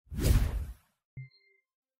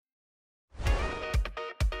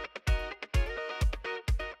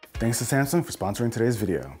Thanks to Samsung for sponsoring today's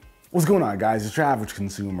video. What's going on, guys? It's your average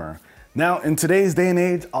consumer. Now, in today's day and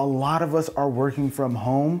age, a lot of us are working from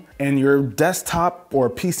home, and your desktop or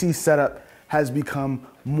PC setup has become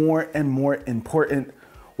more and more important.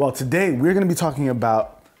 Well, today we're gonna be talking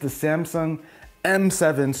about the Samsung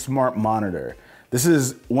M7 smart monitor. This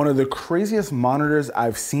is one of the craziest monitors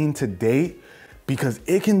I've seen to date because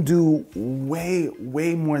it can do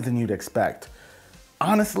way more than you'd expect.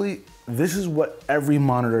 Honestly, this is what every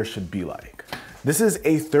monitor should be like. This is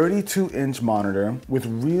a 32-inch monitor with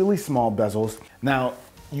really small bezels. Now,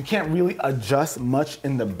 you can't really adjust much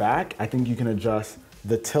in the back. I think you can adjust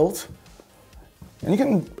the tilt, and you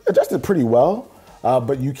can adjust it pretty well,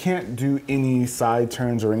 but you can't do any side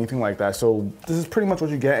turns or anything like that. So this is pretty much what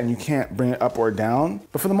you get, and you can't bring it up or down.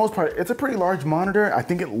 But for the most part, it's a pretty large monitor. I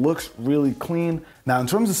think it looks really clean. Now, in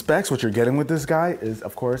terms of specs, what you're getting with this guy is,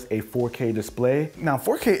 of course, a 4K display. Now,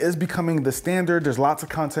 4K is becoming the standard. There's lots of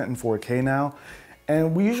content in 4K now.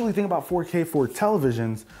 And we usually think about 4K for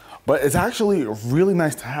televisions, but it's actually really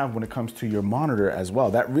nice to have when it comes to your monitor as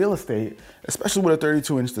well. That real estate, especially with a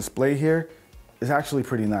 32-inch display here, is actually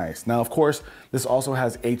pretty nice. Now, of course, this also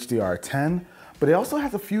has HDR10, but it also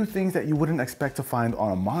has a few things that you wouldn't expect to find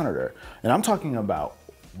on a monitor. And I'm talking about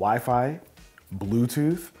Wi-Fi,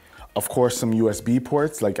 Bluetooth, of course, some USB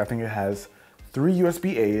ports. Like I think it has 3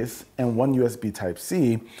 USB-A's and 1 USB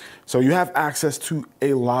Type-C. So you have access to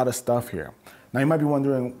a lot of stuff here. Now you might be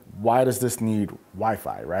wondering, why does this need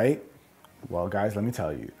Wi-Fi, right? Well, guys, let me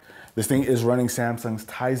tell you. This thing is running Samsung's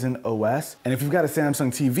Tizen OS. And if you've got a Samsung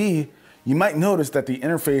TV, you might notice that the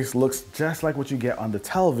interface looks just like what you get on the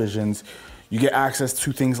televisions. You get access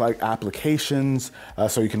to things like applications,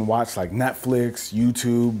 so you can watch like Netflix,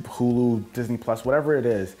 YouTube, Hulu, Disney Plus, whatever it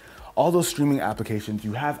is. All those streaming applications,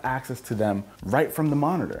 you have access to them right from the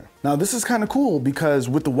monitor. Now, this is kind of cool because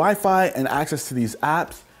with the Wi-Fi and access to these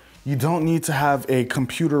apps, you don't need to have a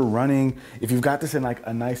computer running. If you've got this in like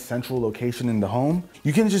a nice central location in the home,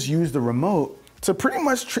 you can just use the remote to pretty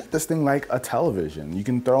much treat this thing like a television. You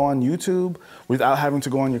can throw on YouTube without having to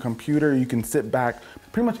go on your computer. You can sit back.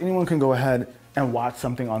 Pretty much anyone can go ahead and watch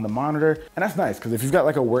something on the monitor. And that's nice, because if you've got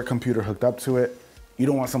like a work computer hooked up to it, you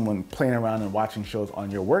don't want someone playing around and watching shows on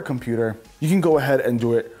your work computer. You can go ahead and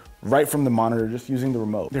do it right from the monitor, just using the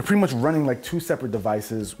remote. They're pretty much running like 2 separate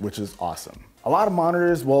devices, which is awesome. A lot of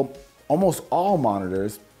monitors, well, almost all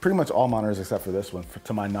monitors, pretty much all monitors except for this one,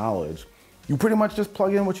 to my knowledge, you pretty much just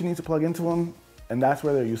plug in what you need to plug into them, and that's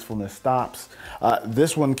where their usefulness stops.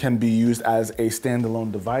 This one can be used as a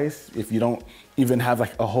standalone device. If you don't even have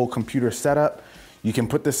like a whole computer setup, you can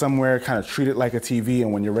put this somewhere, kind of treat it like a TV,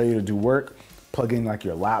 and when you're ready to do work, plug in like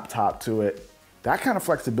your laptop to it. That kind of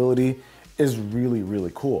flexibility is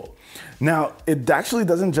really cool. Now, it actually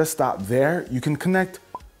doesn't just stop there. You can connect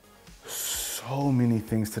so many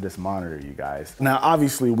things to this monitor, you guys. Now,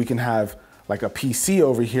 obviously, we can have like a PC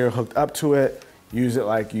over here hooked up to it, use it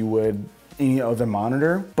like you would any other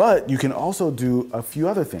monitor, but you can also do a few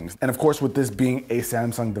other things. And of course, with this being a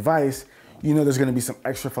Samsung device, you know there's gonna be some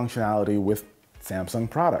extra functionality with Samsung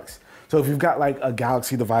products. So if you've got like a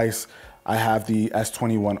Galaxy device, I have the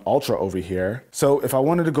S21 Ultra over here. So if I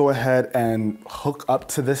wanted to go ahead and hook up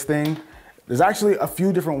to this thing, there's actually a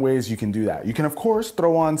few different ways you can do that. You can, of course,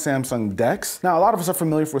 throw on Samsung DeX. Now, a lot of us are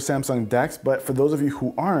familiar with Samsung DeX, but for those of you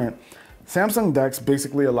who aren't, Samsung DeX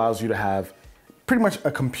basically allows you to have pretty much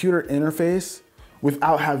a computer interface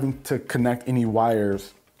without having to connect any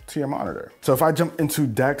wires to your monitor. So if I jump into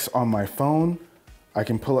DeX on my phone, I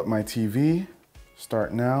can pull up my TV,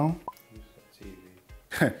 start now.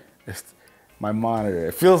 It's my monitor.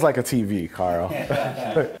 It feels like a TV, Carl.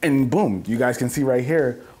 And boom, you guys can see right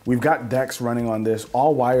here, we've got DeX running on this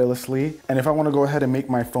all wirelessly. And if I want to go ahead and make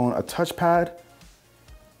my phone a touchpad,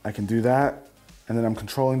 I can do that. And then I'm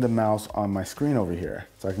controlling the mouse on my screen over here.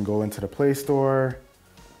 So I can go into the Play Store.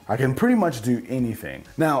 I can pretty much do anything.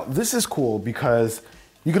 Now, this is cool because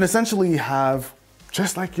you can essentially have,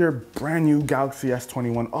 just like your brand new Galaxy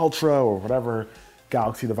S21 Ultra or whatever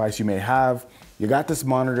Galaxy device you may have, you got this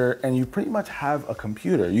monitor and you pretty much have a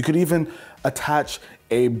computer. You could even attach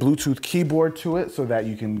a Bluetooth keyboard to it so that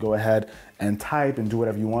you can go ahead and type and do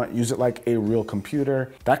whatever you want. Use it like a real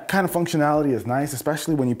computer. That kind of functionality is nice,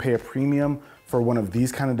 especially when you pay a premium for one of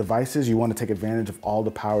these kind of devices. You want to take advantage of all the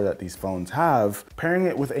power that these phones have. Pairing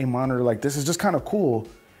it with a monitor like this is just kind of cool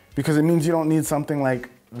because it means you don't need something like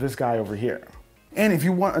this guy over here. And if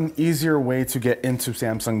you want an easier way to get into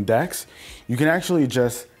Samsung DeX, you can actually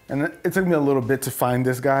just, and it took me a little bit to find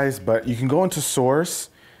this, guys, but you can go into Source,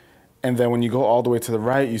 and then when you go all the way to the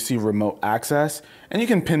right, you see Remote Access, and you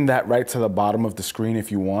can pin that right to the bottom of the screen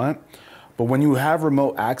if you want. But when you have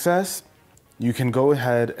Remote Access, you can go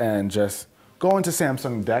ahead and just go into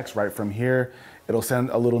Samsung Dex right from here. It'll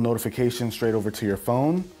send a little notification straight over to your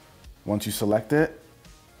phone once you select it.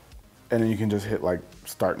 And then you can just hit like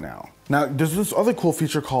start now. Now, there's this other cool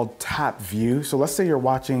feature called tap view. So let's say you're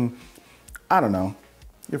watching, I don't know,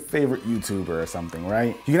 your favorite YouTuber or something,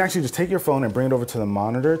 right? You can actually just take your phone and bring it over to the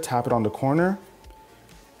monitor, tap it on the corner,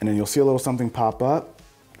 and then you'll see a little something pop up,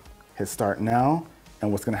 hit start now.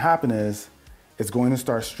 And what's gonna happen is it's going to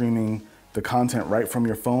start streaming the content right from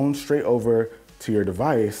your phone straight over to your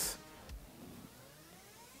device.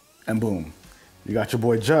 And boom, you got your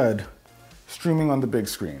boy Judd streaming on the big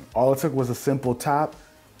screen. All it took was a simple tap.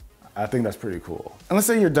 I think that's pretty cool. And let's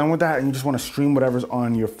say you're done with that and you just want to stream whatever's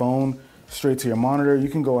on your phone straight to your monitor, you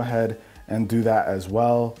can go ahead and do that as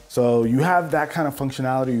well. So you have that kind of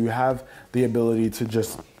functionality. You have the ability to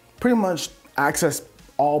just pretty much access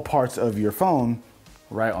all parts of your phone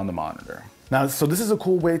right on the monitor. Now, so this is a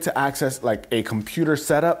cool way to access like a computer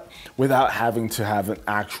setup without having to have an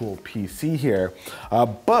actual PC here.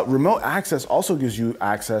 But remote access also gives you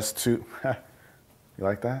access to, you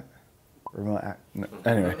like that? No,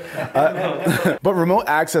 anyway, but remote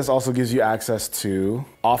access also gives you access to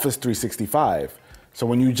Office 365. So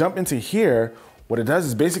when you jump into here, what it does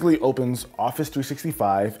is basically opens Office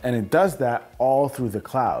 365 and it does that all through the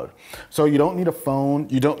cloud. So you don't need a phone,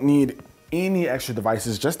 you don't need any extra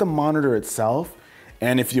devices, just the monitor itself.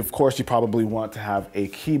 And if you, of course, you probably want to have a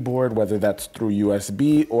keyboard, whether that's through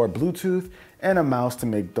USB or Bluetooth, and a mouse to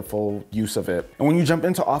make the full use of it. And when you jump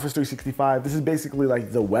into Office 365, this is basically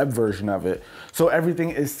like the web version of it. So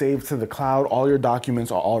everything is saved to the cloud, all your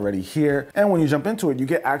documents are already here. And when you jump into it, you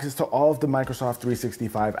get access to all of the Microsoft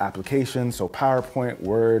 365 applications, so PowerPoint,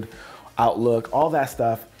 Word, Outlook, all that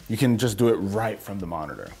stuff. You can just do it right from the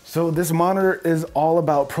monitor. So this monitor is all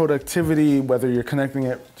about productivity, whether you're connecting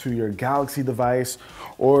it to your Galaxy device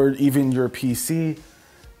or even your PC.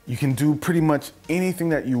 You can do pretty much anything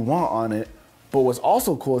that you want on it. But what's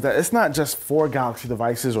also cool is that it's not just for Galaxy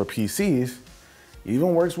devices or PCs. It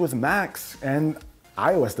even works with Macs and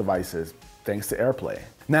iOS devices, thanks to AirPlay.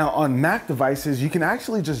 Now on Mac devices, you can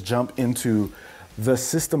actually just jump into the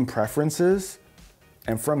system preferences.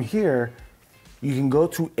 And from here, you can go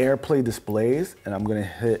to AirPlay displays, and I'm gonna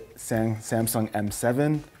hit Samsung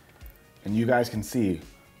M7, and you guys can see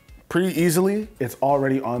pretty easily, it's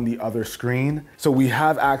already on the other screen. So we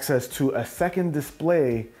have access to a second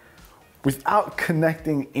display without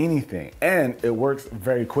connecting anything, and it works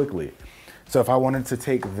very quickly. So if I wanted to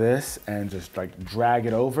take this and just like drag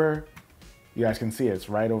it over, you guys can see it's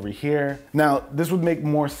right over here. Now, this would make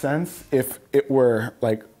more sense if it were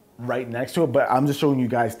like right next to it, but I'm just showing you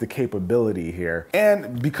guys the capability here.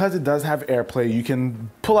 And because it does have AirPlay, you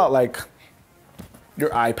can pull out like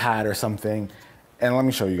your iPad or something, and let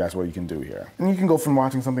me show you guys what you can do here. And you can go from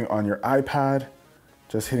watching something on your iPad,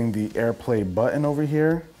 just hitting the AirPlay button over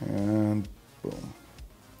here, and boom.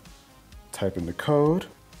 Type in the code,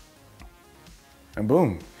 and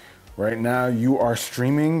boom. Right now you are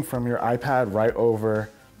streaming from your iPad right over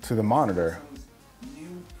to the monitor.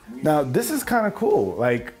 Now this is kind of cool.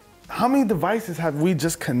 Like, how many devices have we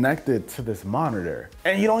just connected to this monitor?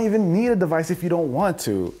 And you don't even need a device if you don't want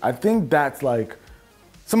to. I think that's like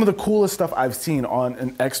some of the coolest stuff I've seen on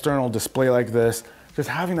an external display like this. Just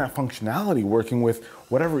having that functionality, working with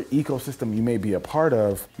whatever ecosystem you may be a part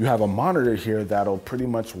of, you have a monitor here that'll pretty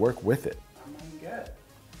much work with it. I'm gonna get it.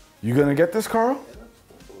 You gonna get this, Carl?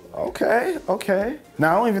 Okay, okay.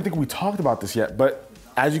 Now, I don't even think we talked about this yet, but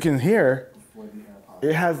as you can hear,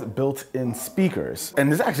 it has built-in speakers.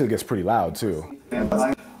 And this actually gets pretty loud too.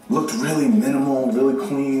 Looked really minimal, really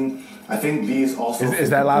clean. I think these also— Is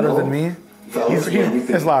that louder than me?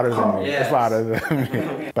 It's louder than me. Yes. It's louder than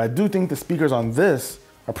me. But I do think the speakers on this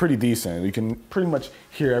are pretty decent. You can pretty much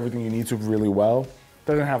hear everything you need to really well.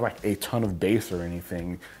 Doesn't have like a ton of bass or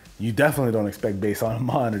anything. You definitely don't expect bass on a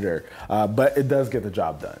monitor, but it does get the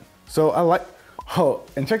job done. So I like, oh,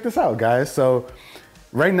 and check this out, guys. So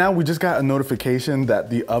right now we just got a notification that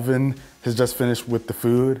the oven has just finished with the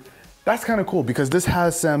food. That's kind of cool because this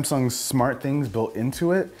has Samsung's smart things built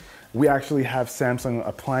into it. We actually have Samsung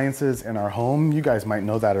appliances in our home. You guys might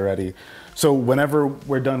know that already. So whenever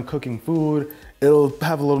we're done cooking food, it'll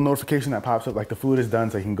have a little notification that pops up like the food is done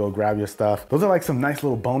so you can go grab your stuff. Those are like some nice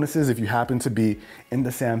little bonuses if you happen to be in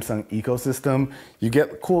the Samsung ecosystem. You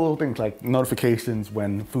get cool little things like notifications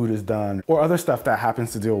when food is done or other stuff that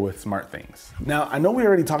happens to deal with smart things. Now, I know we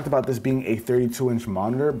already talked about this being a 32-inch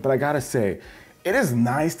monitor, but I gotta say, it is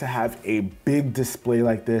nice to have a big display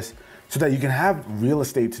like this so that you can have real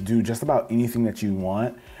estate to do just about anything that you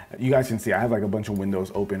want. You guys can see I have like a bunch of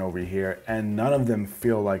windows open over here and none of them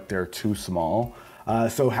feel like they're too small.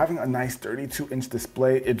 So having a nice 32-inch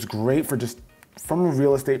display, it's great for just from a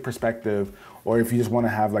real estate perspective, or if you just want to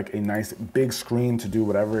have like a nice big screen to do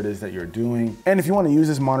whatever it is that you're doing. And if you want to use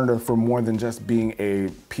this monitor for more than just being a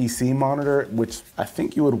PC monitor, which I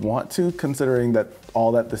think you would want to, considering that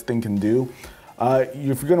all that this thing can do,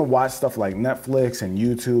 if you're gonna watch stuff like Netflix and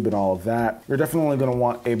YouTube and all of that, you're definitely gonna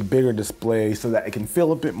want a bigger display so that it can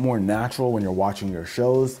feel a bit more natural when you're watching your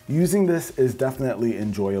shows. Using this is definitely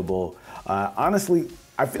enjoyable. Honestly,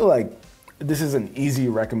 I feel like this is an easy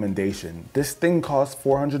recommendation. This thing costs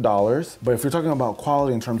 $400, but if you're talking about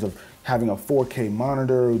quality in terms of having a 4K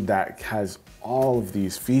monitor that has all of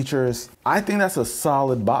these features, I think that's a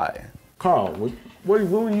solid buy. Carl, what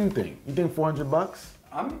do you think? You think 400 bucks?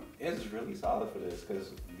 It's really solid for this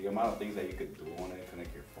because the amount of things that you could do on it,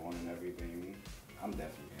 connect your phone and everything, I'm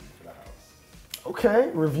definitely in it for the house.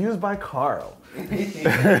 Okay, reviews by Carl.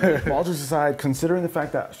 All jokes aside, considering the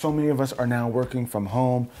fact that so many of us are now working from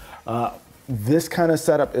home, this kind of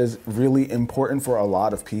setup is really important for a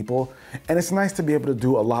lot of people. And it's nice to be able to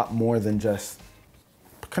do a lot more than just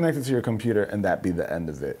connect it to your computer and that be the end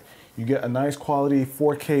of it. You get a nice quality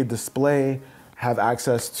 4K display, have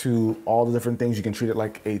access to all the different things. You can treat it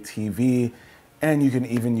like a TV, and you can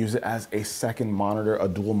even use it as a second monitor, a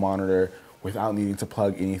dual monitor, without needing to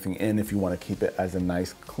plug anything in if you want to keep it as a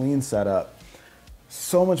nice clean setup.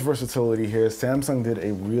 So much versatility here. Samsung did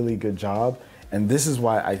a really good job, and this is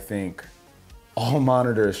why I think all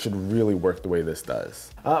monitors should really work the way this does.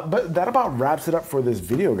 But that about wraps it up for this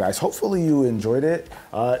video, guys. Hopefully you enjoyed it.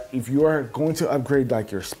 If you are going to upgrade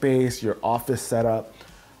like your space, your office setup,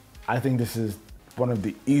 I think this is one of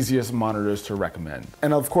the easiest monitors to recommend.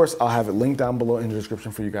 And of course, I'll have it linked down below in the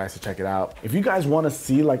description for you guys to check it out. If you guys want to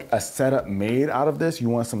see like a setup made out of this, you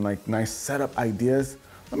want some like nice setup ideas,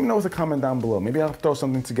 let me know with a comment down below. Maybe I'll throw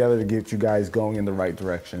something together to get you guys going in the right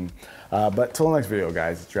direction. But till the next video,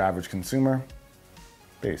 guys, it's your average consumer.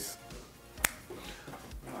 Peace.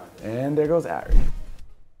 And there goes Ari.